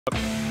Nice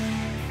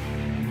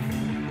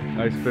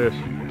fish.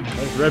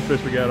 Nice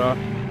redfish we got off.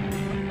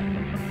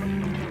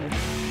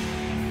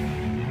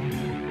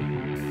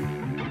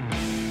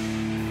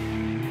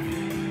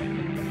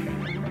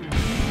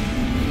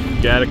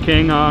 Got a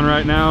king on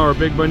right now, or a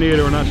big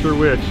bonita, we're not sure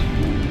which.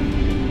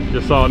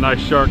 Just saw a nice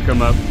shark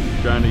come up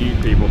trying to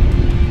eat people.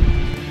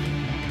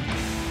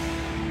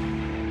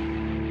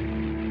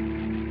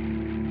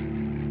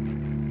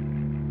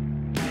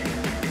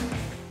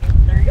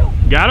 There you go.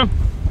 Got him?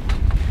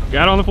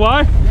 Got on the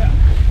fly? Yeah.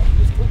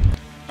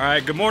 All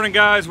right, good morning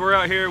guys. We're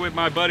out here with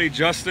my buddy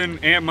Justin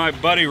and my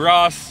buddy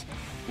Ross.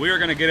 We are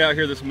gonna get out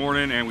here this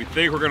morning and we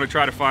think we're gonna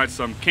try to find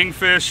some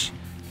kingfish.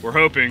 We're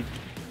hoping.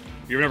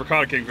 You've never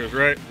caught a kingfish,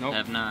 right? Nope.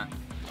 Have not.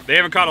 They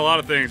haven't caught a lot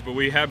of things, but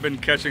we have been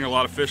catching a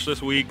lot of fish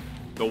this week.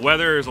 The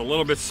weather is a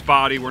little bit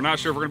spotty. We're not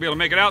sure if we're gonna be able to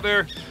make it out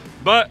there,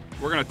 but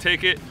we're gonna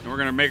take it and we're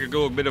gonna make a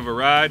little bit of a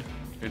ride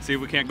and see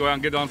if we can't go out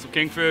and get on some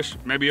kingfish,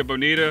 maybe a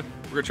bonita.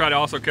 We're gonna try to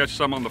also catch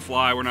some on the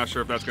fly. We're not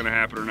sure if that's gonna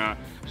happen or not,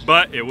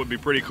 but it would be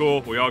pretty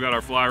cool. We all got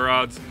our fly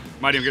rods.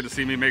 Might even get to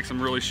see me make some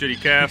really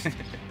shitty casts.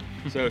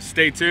 So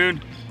stay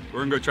tuned. We're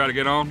gonna go try to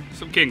get on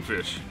some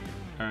kingfish.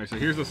 All right, so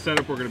here's the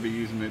setup we're gonna be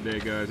using today,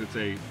 guys. It's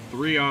a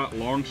 3/0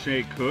 long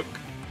shank hook,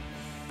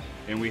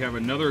 and we have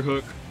another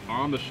hook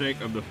on the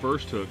shank of the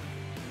first hook,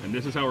 and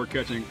this is how we're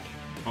catching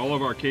all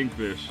of our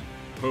kingfish,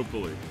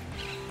 hopefully.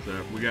 So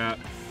we got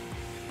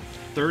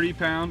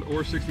 30-pound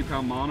or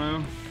 60-pound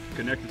mono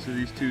connected to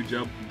these two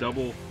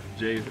double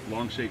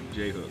long shank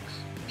J hooks.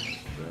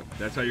 So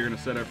that's how you're gonna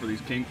set up for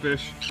these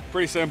kingfish.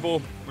 Pretty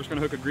simple. We're just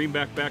gonna hook a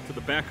greenback back to the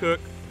back hook.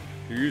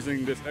 You're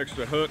using this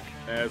extra hook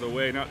as a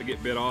way not to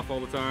get bit off all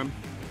the time.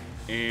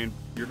 And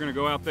you're gonna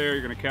go out there,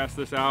 you're gonna cast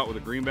this out with a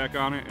greenback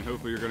on it, and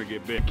hopefully you're gonna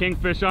get bit.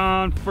 Kingfish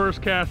on,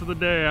 first cast of the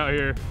day out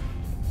here.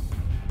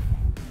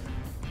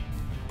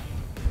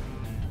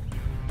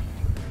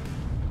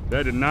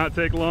 That did not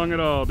take long at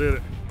all, did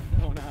it?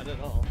 No, not at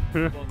all.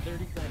 About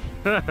 30 seconds.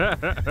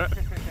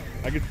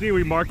 I can see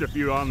we marked a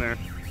few on there.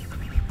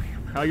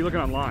 How are you looking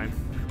online?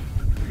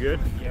 You good?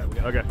 Yeah, we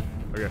got okay.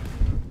 Okay.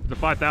 It's a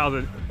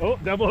 5,000. Oh,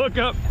 double hook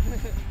up.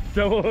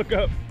 Double hook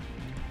up.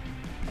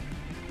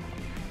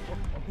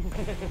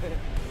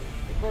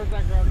 Of course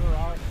I grabbed the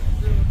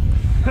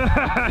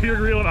rod.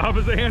 You're reeling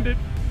opposite handed?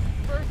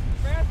 First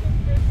fastest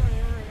fish I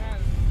ever had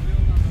is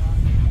reeling on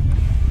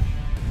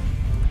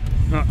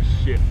the rod. Oh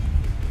shit.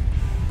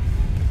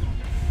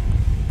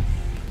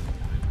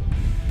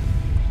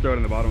 Just throw it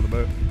in the bottom of the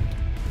boat.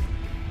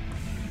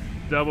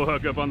 Double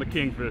hook up on the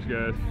kingfish,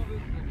 guys.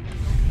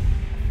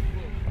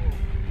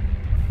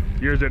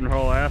 Yours didn't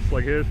haul ass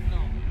like his?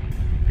 No.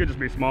 Could just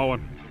be a small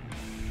one.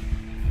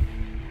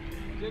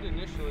 It did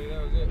initially,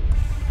 that was it.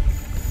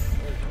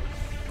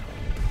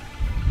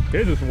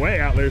 His is way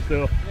out there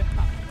still. Yeah.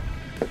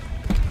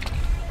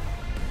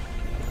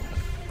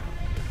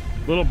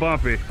 Little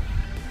bumpy.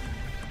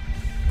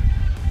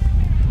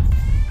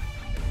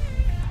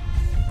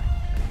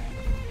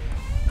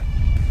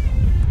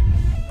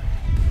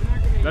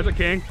 That's a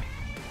king.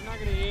 I'm not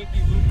gonna yank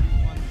you loop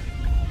these ones.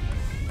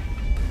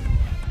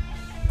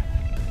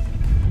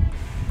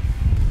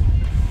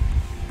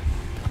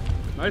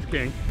 Nice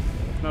king.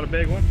 Not a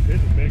big one.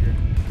 His is bigger.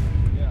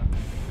 Yeah.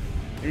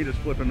 You just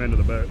flip him into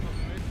the boat.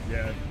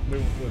 Yeah, we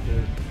will flip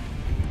his.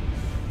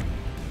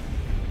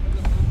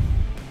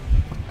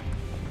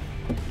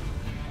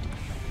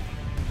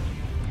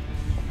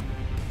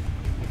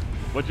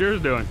 What's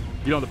yours doing?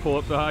 You don't have to pull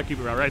up so high. Keep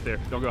it right there.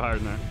 Don't go higher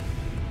than that.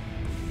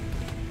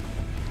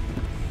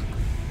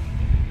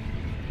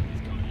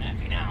 He's coming at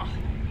me now.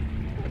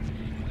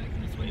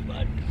 This way,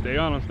 bud. Stay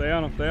on him. Stay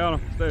on him. Stay on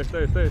him. Stay.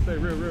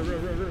 Real.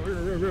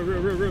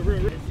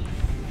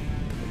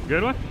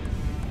 Good one?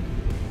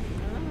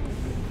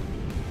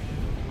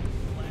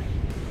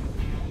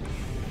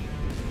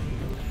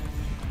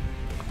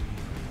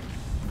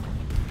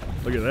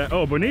 Look at that.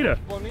 Oh, bonita.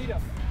 Bonita.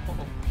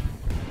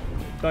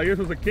 Thought yours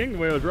was a king the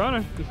way it was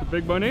running. Just a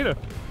big bonita.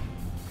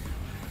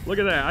 Look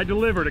at that. I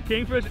delivered a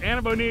kingfish and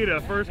a bonita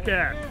first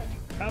cast.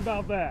 How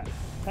about that?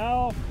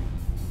 How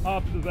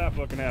often does that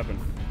fucking happen?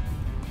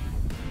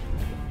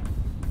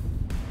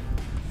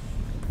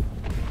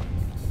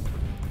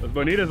 Those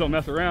bonitas don't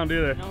mess around,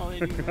 do they? No, they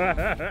do not.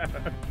 Get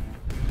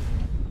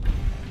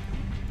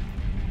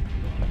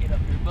up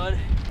here, bud.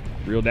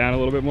 Reel down a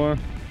little bit more.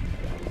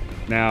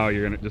 Now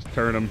you're gonna just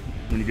turn him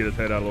when you get his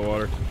head out of the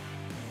water.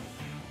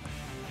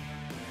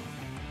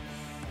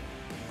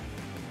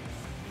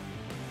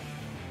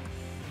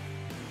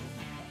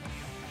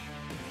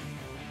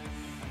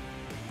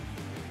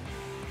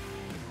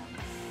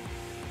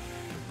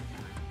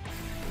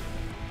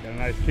 Got a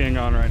nice king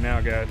on right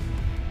now, guys.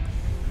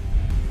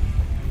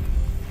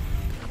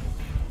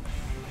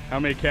 How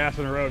many casts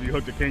in a row have you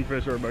hooked a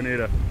kingfish or a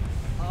bonita?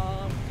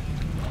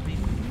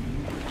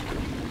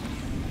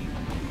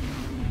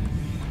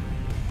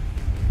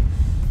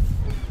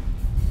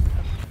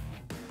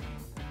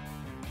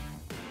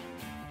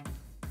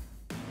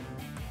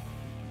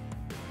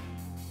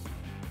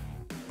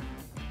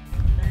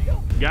 There you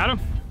go. Got him?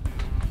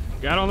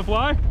 Got on the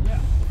fly? Yeah.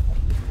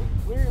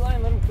 Clear your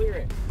line, let him clear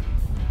it.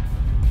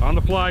 On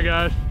the fly,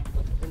 guys.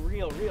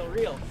 Reel.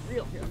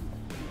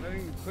 Let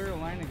him clear the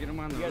line and get him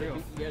on the reel.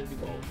 You gotta do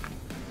both.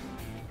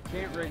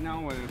 Can't right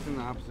now when it's in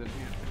the opposite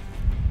hand.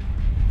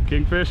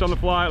 Kingfish on the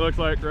fly, it looks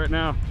like right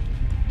now.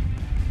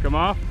 Come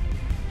off.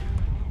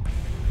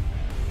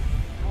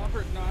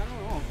 Offered, no, I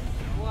don't know.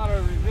 A lot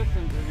of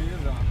resistance if he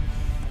is off.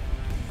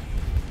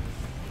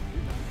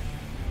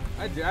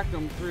 I jacked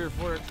him 3 or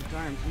 4 extra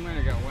times. He might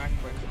have got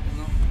whacked by something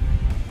else.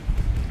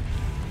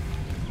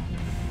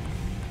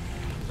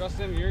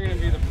 Justin, you're going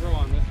to be the pro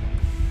on this one.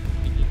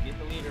 You just get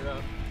the leader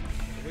up.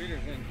 The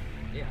leader's in.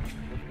 Yeah.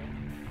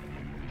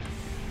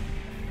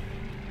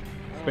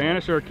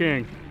 Spanish or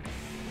king?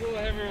 A little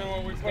heavier than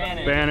what we put on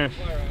the Spanish.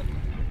 fly rod.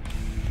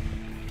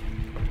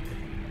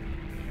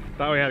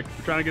 Thought we're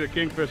trying to get a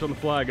kingfish on the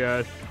fly,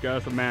 guys. Got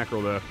us a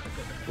mackerel though.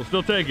 We'll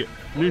still take it.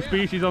 New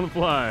species on the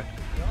fly.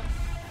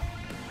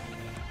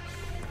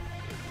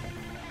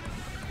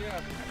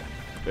 Yeah.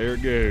 There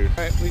it goes.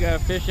 All right, we got a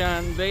fish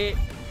on bait,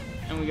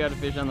 and we got a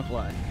fish on the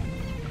fly.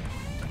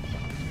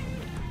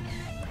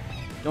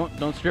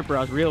 Don't strip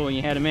rouse reel when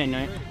you had him in,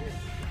 right?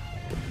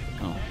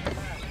 Oh.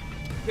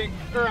 Pig,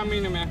 or I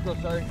mean a mackerel,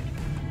 sorry.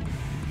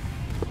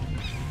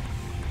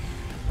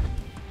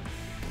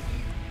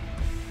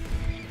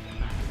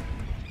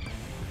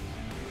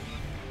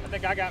 I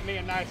think I got me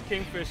a nice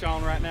kingfish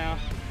on right now.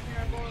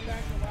 Yeah, I'm going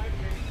back to live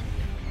bait.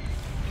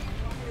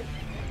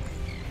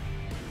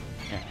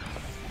 Yeah.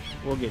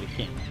 We'll get a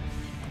king.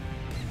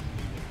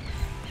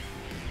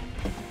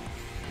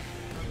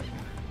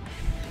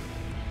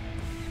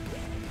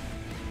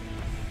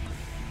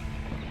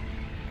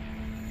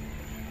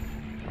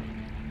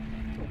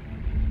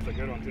 It's a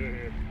good one too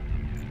here.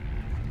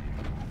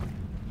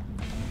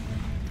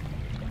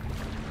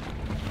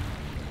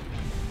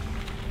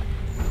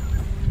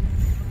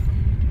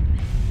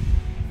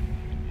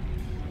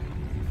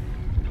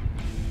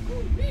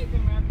 The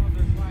mackerels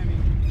are slimy.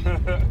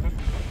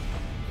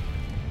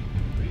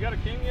 You got a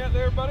king yet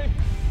there, buddy?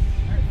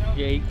 Alright, no.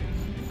 Jake.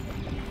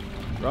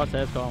 Ross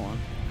has caught one.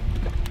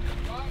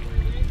 Spot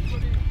release,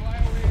 putting fly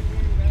away and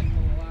going back to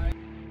the line.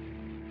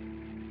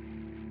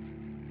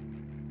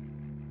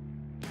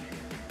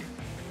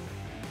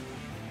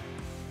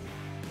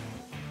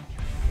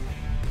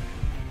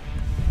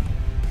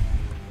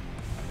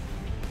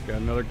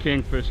 Got another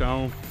kingfish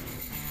on.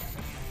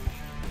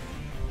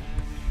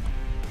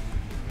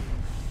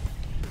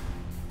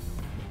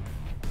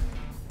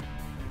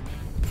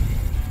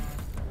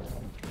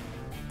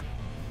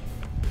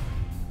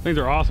 Things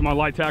are awesome on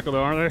light tackle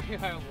though, aren't they?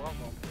 Yeah, I love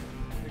them.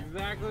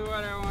 Exactly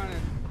what I wanted.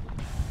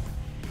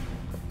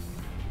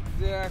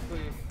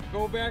 Exactly.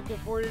 Go back to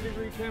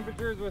 40-degree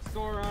temperatures with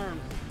sore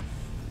arms.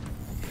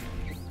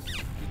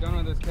 You're done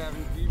with this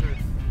cabin fever.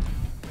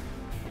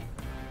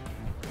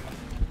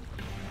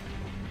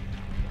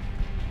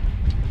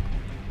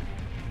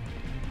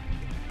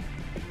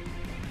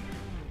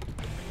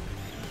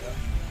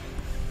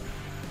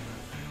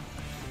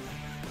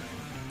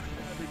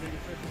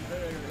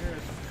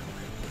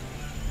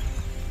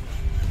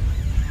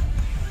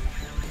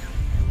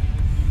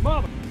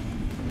 Mother.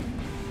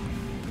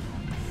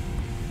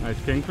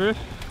 Nice kingfish.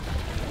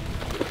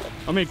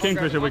 How many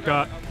kingfish have we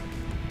caught?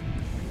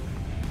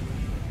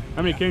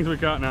 How many kings we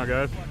caught now,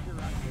 guys?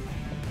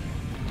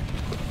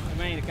 Too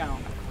many to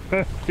count.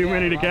 Too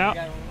many to count?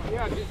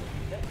 Yeah, just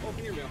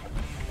open your reel.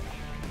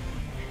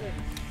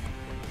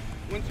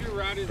 Once your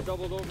rod is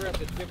doubled over at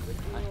the tip,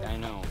 I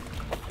know.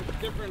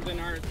 it's different than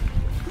our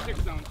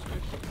 6-ounce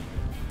fish.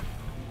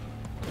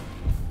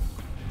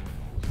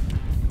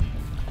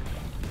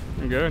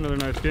 There you go, another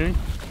nice king.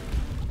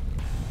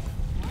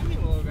 Tiny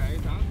little guys,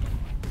 huh?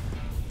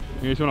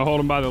 You just want to hold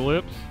them by the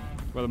lips,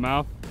 by the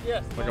mouth,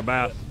 Yes. like a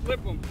bass.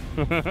 Flip them.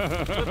 Flip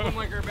them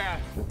like our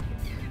bass.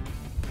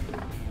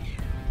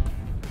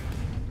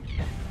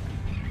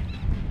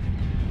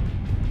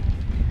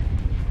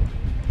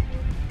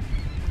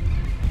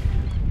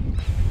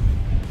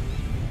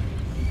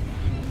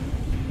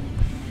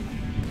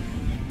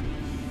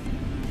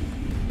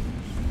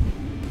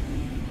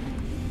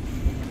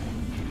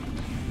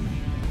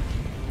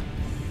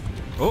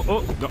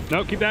 Oh,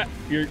 no, keep that.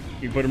 You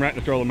put them right in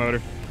the trolling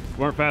motor.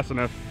 Weren't fast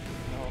enough.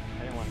 No,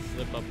 I didn't want to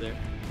slip up there.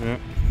 Yeah.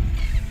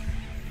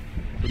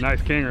 It's a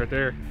nice king right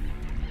there.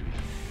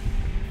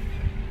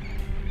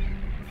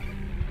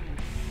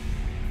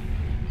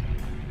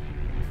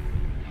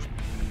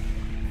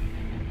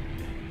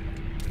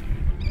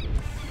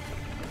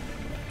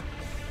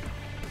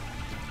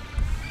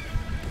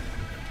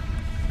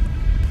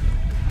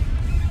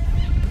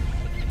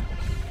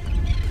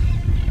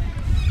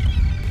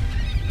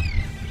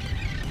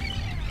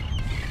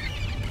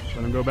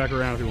 Let him go back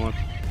around if he wants.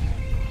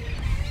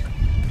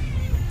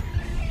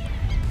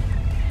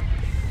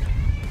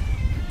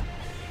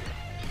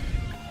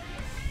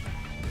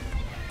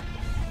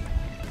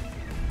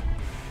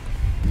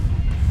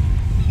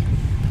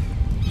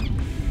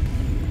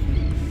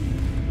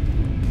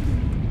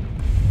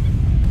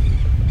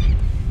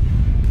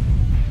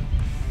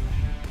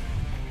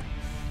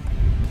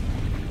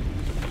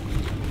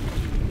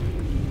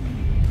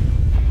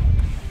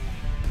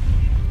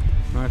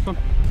 First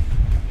one?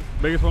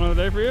 Biggest one of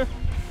the day for you?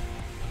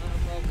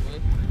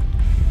 Probably.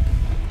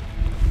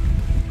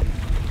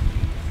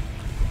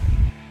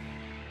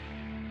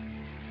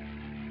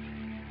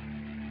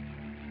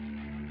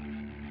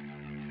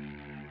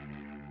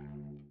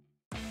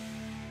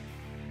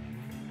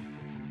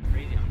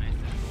 Crazy how nice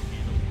that little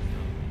handles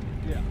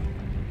and Yeah. stuff.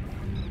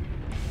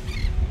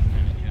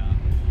 Kind of job.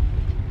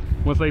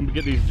 Once they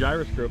get these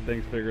gyroscope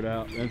things figured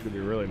out, then it's gonna be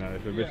really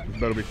nice. Yeah. This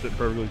boat will be sitting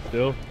perfectly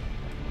still.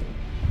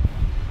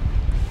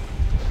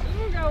 This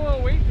one got a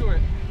little weight to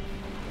it.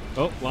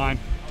 Oh, line.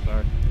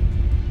 Sorry.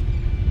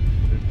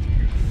 I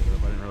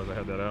didn't realize I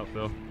had that out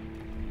still.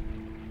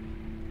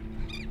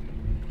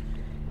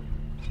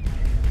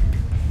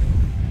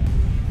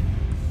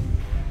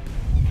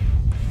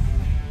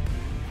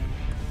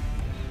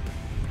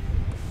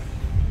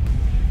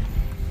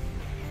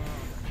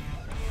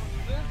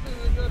 This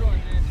is a good one,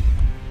 man.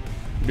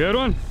 Good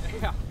one?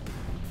 Yeah.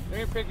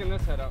 They ain't picking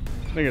this head up.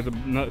 I think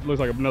it looks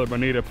like another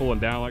bonita pulling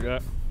down like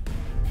that.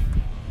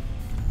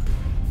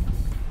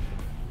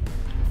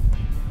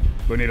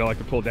 Bonita like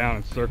to pull down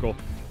and circle.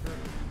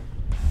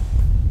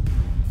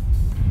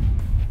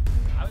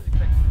 I was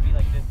expecting it to be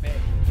like this big.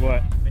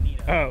 What?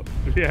 Bonita. Oh,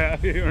 yeah,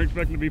 you weren't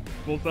expecting to be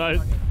full size?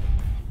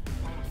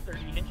 Almost 30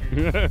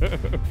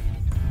 inches.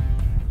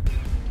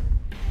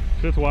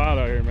 Shit's wild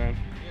out here, man.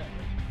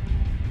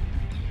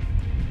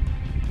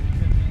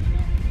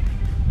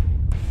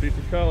 Piece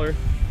of color.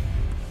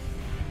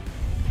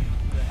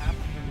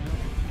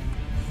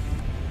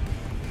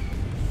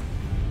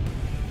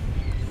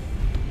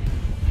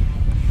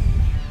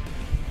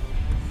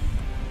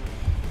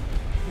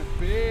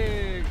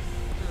 Big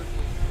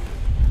circle.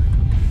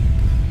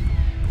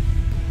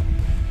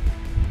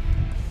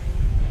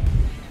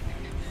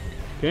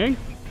 King?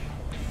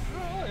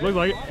 Oh, yeah. Looks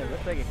like it. It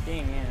looks like a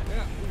king, yeah.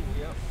 Yeah. Ooh,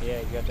 yep. Yeah,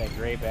 you got that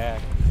gray back.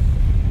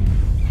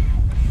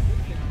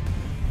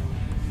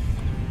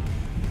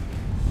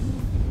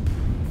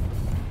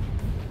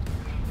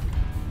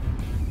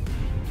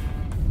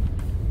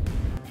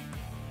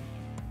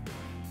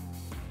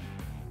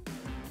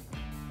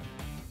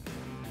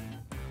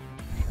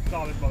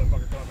 Saw this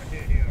motherfucker come up and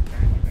hit here.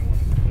 Apparently, I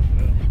wanted to lift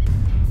it up.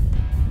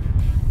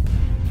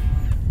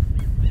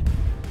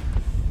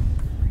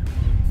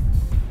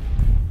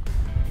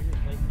 You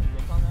replaced the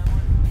stick on that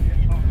one? Yeah,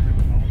 top strip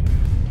was all good.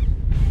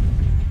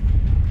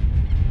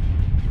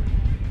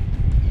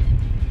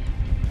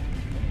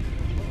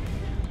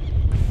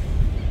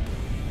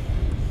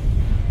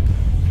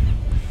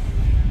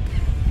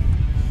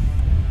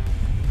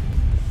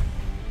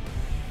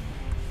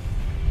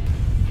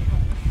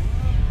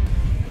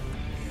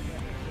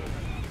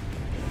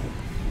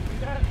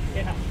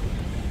 Yeah.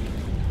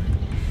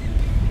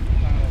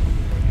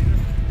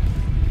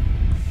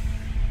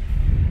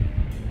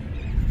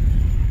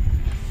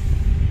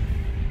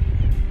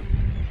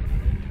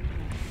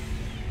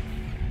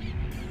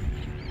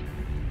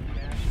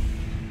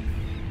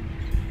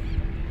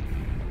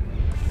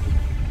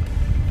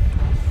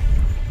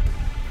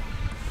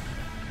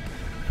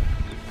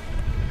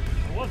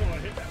 It wasn't what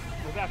hit that.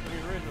 It was after the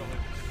original.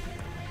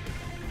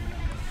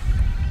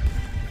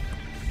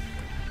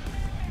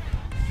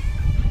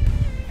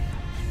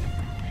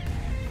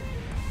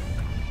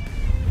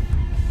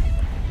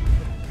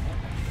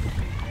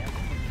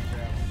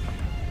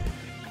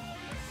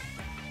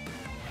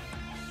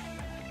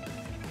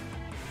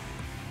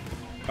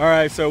 All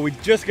right, so we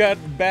just got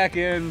back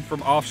in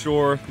from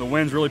offshore. The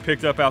winds really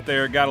picked up out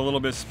there. It got a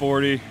little bit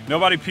sporty.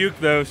 Nobody puked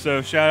though,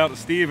 so shout out to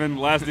Steven.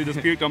 Last dude just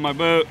puked on my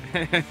boat.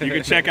 You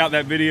can check out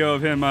that video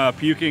of him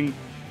puking.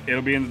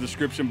 It'll be in the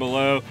description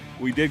below.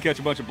 We did catch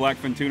a bunch of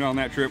blackfin tuna on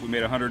that trip. We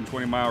made a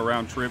 120-mile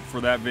round trip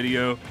for that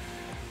video.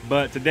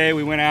 But today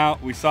we went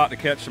out, we sought to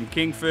catch some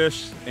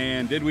kingfish,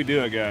 and did we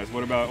do it, guys?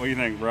 What do you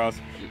think, Ross?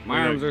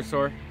 My arms are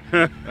sore.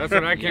 That's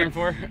what I came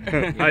for.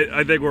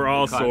 I think we're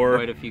all Caught sore.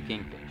 quite a few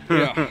kingfish.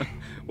 Yeah.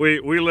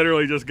 We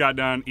literally just got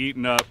done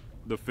eating up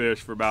the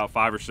fish for about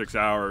 5 or 6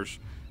 hours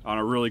on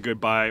a really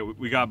good bite.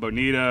 We got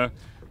bonita.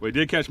 We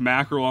did catch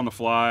mackerel on the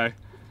fly.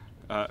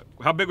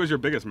 How big was your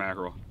biggest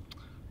mackerel?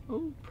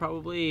 Oh,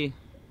 probably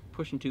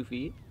pushing 2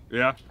 feet.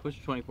 Yeah.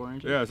 Pushing 24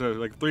 inches. Yeah, so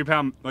like a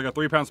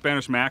 3-pound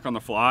Spanish mac on the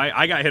fly.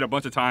 I got hit a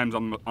bunch of times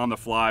on the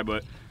fly,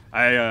 but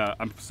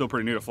I'm still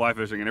pretty new to fly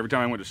fishing, and every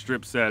time I went to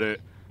strip set it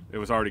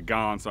was already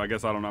gone. So I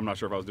guess I'm not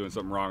sure if I was doing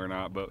something wrong or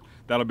not, but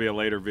that'll be a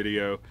later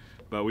video.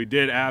 But we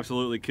did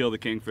absolutely kill the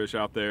kingfish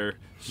out there.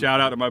 Shout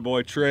out to my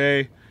boy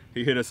Trey.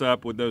 He hit us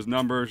up with those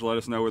numbers, let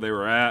us know where they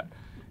were at.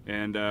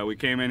 And we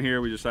came in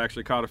here, we just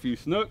actually caught a few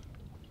snook.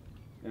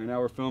 And now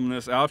we're filming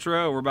this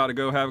outro. We're about to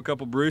go have a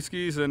couple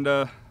brewskis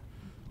and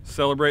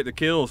celebrate the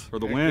kills, or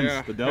the wins,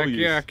 Yeah. the W's. Heck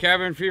yeah,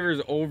 cabin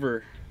fever's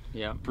over.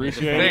 Yeah.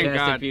 Appreciate it. Thank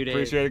God.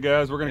 Appreciate it,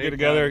 guys. We're going to get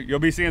Thank together. God. You'll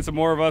be seeing some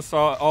more of us,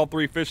 all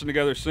three fishing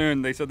together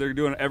soon. They said they're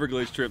doing an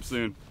Everglades trip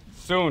soon.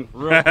 Soon,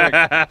 real quick.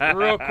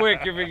 Real quick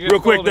if it gets Real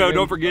quick cold though, again.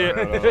 don't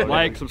forget,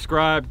 like,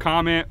 subscribe,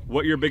 comment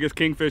what your biggest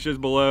kingfish is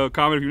below.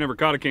 Comment if you've never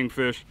caught a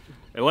kingfish.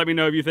 And let me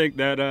know if you think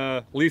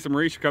that Lisa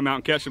Marie should come out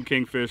and catch some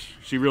kingfish.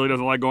 She really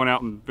doesn't like going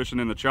out and fishing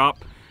in the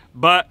chop.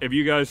 But if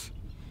you guys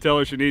tell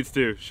her she needs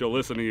to. She'll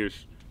listen to you.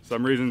 For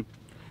some reason,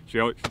 she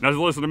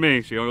doesn't listen to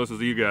me. She only listens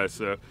to you guys.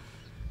 So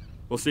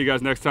we'll see you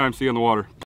guys next time. See you in the water.